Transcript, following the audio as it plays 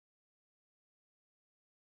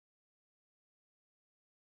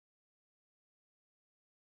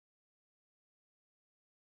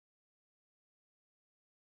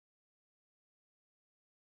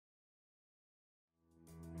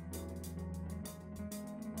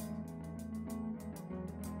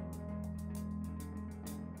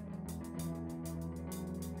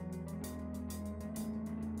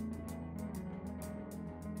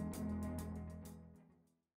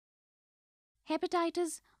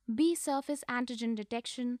Hepatitis B surface antigen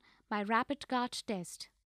detection by rapid CART test.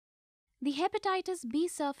 The hepatitis B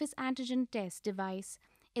surface antigen test device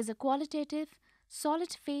is a qualitative,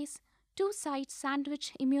 solid-phase, two-site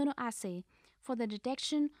sandwich immunoassay for the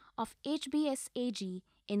detection of HBsAg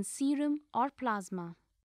in serum or plasma.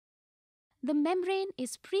 The membrane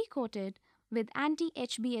is pre-coated with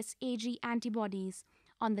anti-HBsAg antibodies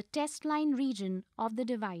on the test line region of the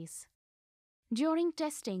device. During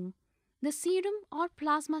testing, the serum or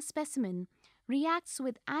plasma specimen reacts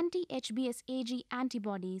with anti-HBsAg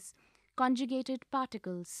antibodies, conjugated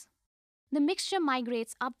particles. The mixture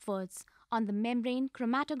migrates upwards on the membrane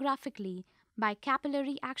chromatographically by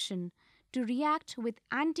capillary action to react with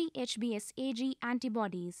anti-HBsAg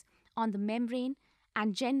antibodies on the membrane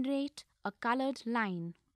and generate a colored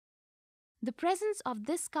line. The presence of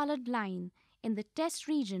this colored line in the test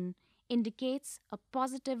region indicates a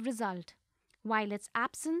positive result, while its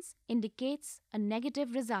absence indicates a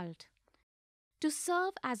negative result. To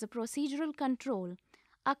serve as a procedural control,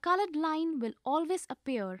 a colored line will always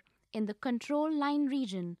appear in the control line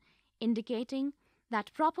region, indicating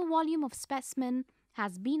that proper volume of specimen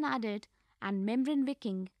has been added and membrane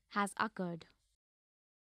wicking has occurred.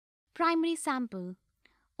 Primary sample.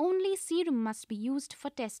 Only serum must be used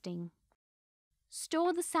for testing.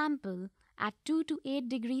 Store the sample at 2 to 8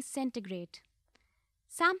 degrees centigrade.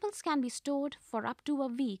 Samples can be stored for up to a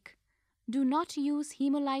week. Do not use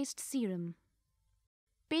hemolyzed serum.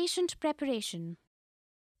 Patient preparation.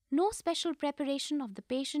 No special preparation of the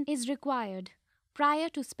patient is required prior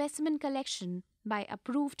to specimen collection by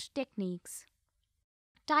approved techniques.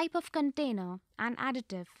 Type of container and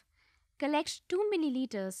additive. Collect 2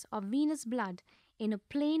 milliliters of venous blood in a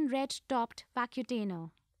plain red-topped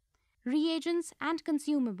vacutainer. Reagents and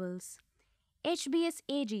consumables.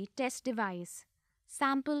 HBsAg test device.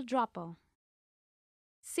 Sample dropper.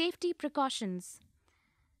 Safety precautions.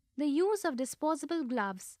 The use of disposable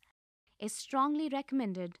gloves is strongly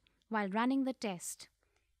recommended while running the test.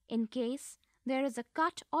 In case there is a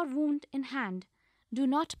cut or wound in hand, do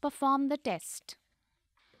not perform the test.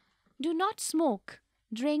 Do not smoke,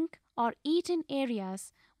 drink, or eat in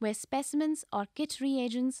areas where specimens or kit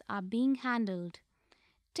reagents are being handled.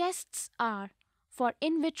 Tests are for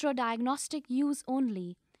in vitro diagnostic use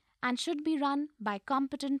only and should be run by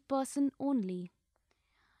competent person only.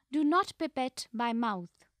 Do not pipette by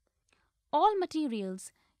mouth. All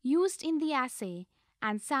materials used in the assay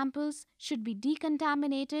and samples should be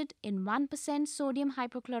decontaminated in 1% sodium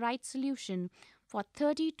hypochlorite solution for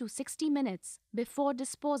 30 to 60 minutes before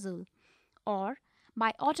disposal, or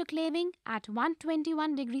by autoclaving at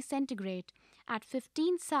 121 degrees centigrade at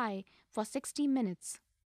 15 psi for 60 minutes.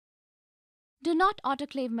 Do not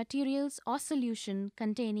autoclave materials or solution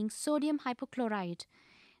containing sodium hypochlorite.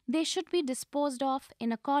 They should be disposed of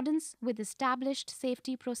in accordance with established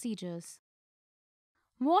safety procedures.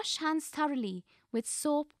 Wash hands thoroughly with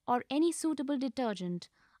soap or any suitable detergent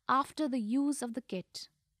after the use of the kit.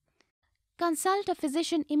 Consult a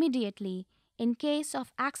physician immediately in case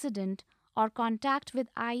of accident or contact with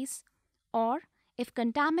eyes, or if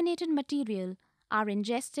contaminated material are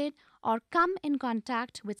ingested or come in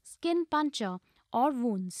contact with skin puncture or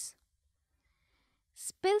wounds.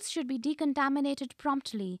 Spills should be decontaminated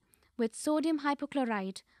promptly with sodium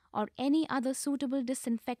hypochlorite or any other suitable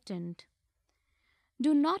disinfectant.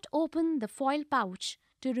 Do not open the foil pouch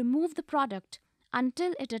to remove the product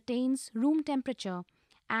until it attains room temperature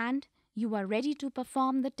and you are ready to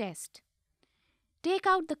perform the test. Take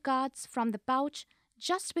out the cards from the pouch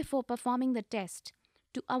just before performing the test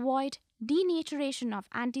to avoid denaturation of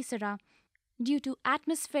antisera due to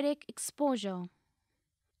atmospheric exposure.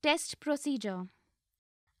 Test procedure.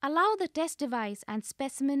 Allow the test device and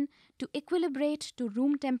specimen to equilibrate to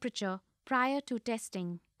room temperature prior to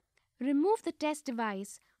testing. Remove the test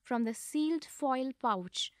device from the sealed foil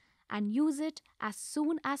pouch and use it as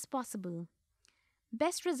soon as possible.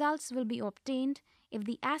 Best results will be obtained if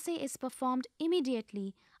the assay is performed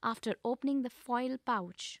immediately after opening the foil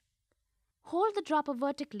pouch. Hold the dropper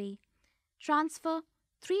vertically. Transfer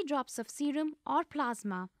 3 drops of serum or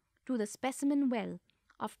plasma to the specimen well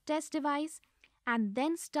of test device and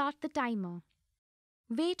then start the timer.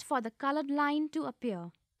 Wait for the colored line to appear.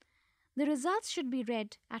 The results should be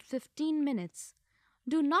read at 15 minutes.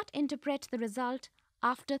 Do not interpret the result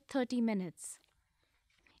after 30 minutes.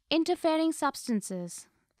 Interfering substances.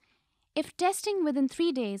 If testing within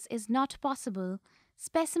 3 days is not possible,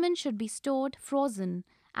 specimen should be stored frozen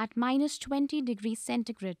at -20 degrees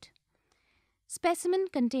centigrade. Specimen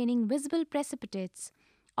containing visible precipitates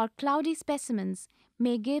or cloudy specimens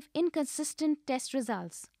may give inconsistent test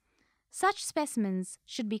results. Such specimens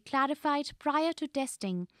should be clarified prior to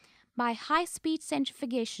testing by high-speed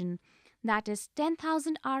centrifugation, that is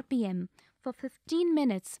 10,000 rpm, for 15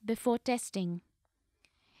 minutes before testing.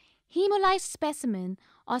 Hemolyzed specimen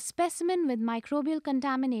or specimen with microbial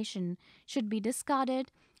contamination should be discarded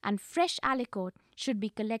and fresh aliquot should be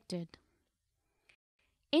collected.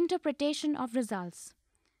 Interpretation of results.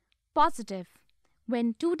 Positive,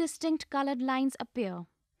 when two distinct colored lines appear.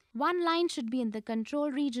 One line should be in the control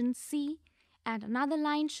region C and another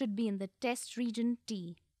line should be in the test region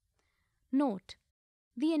T. Note: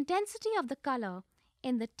 the intensity of the color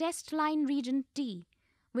in the test line region T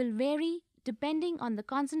will vary depending on the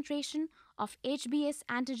concentration of HBs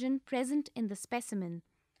antigen present in the specimen.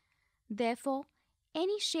 Therefore,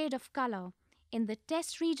 any shade of color in the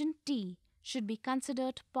test region T should be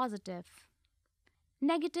considered positive.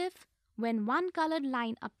 Negative, when one colored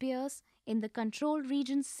line appears in the control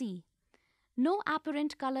region C. No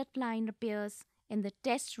apparent colored line appears in the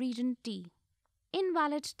test region T.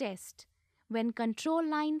 Invalid test, when control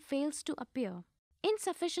line fails to appear.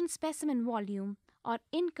 Insufficient specimen volume or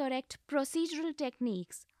incorrect procedural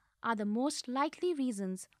techniques are the most likely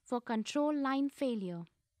reasons for control line failure.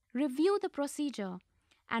 Review the procedure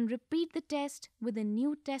and repeat the test with a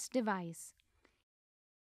new test device.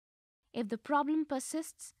 If the problem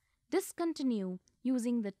persists, discontinue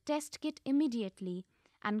using the test kit immediately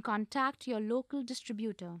and contact your local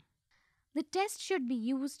distributor. The test should be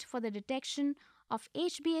used for the detection of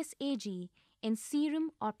HBsAg in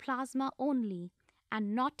serum or plasma only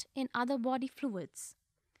and not in other body fluids.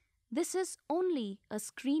 This is only a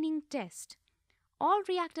screening test. All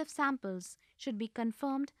reactive samples should be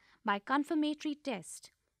confirmed by confirmatory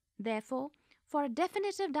test. Therefore, for a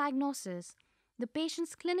definitive diagnosis, the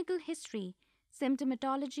patient's clinical history,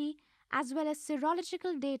 symptomatology, as well as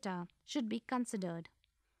serological data should be considered.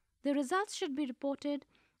 The results should be reported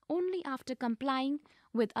only after complying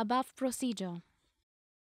with above procedure.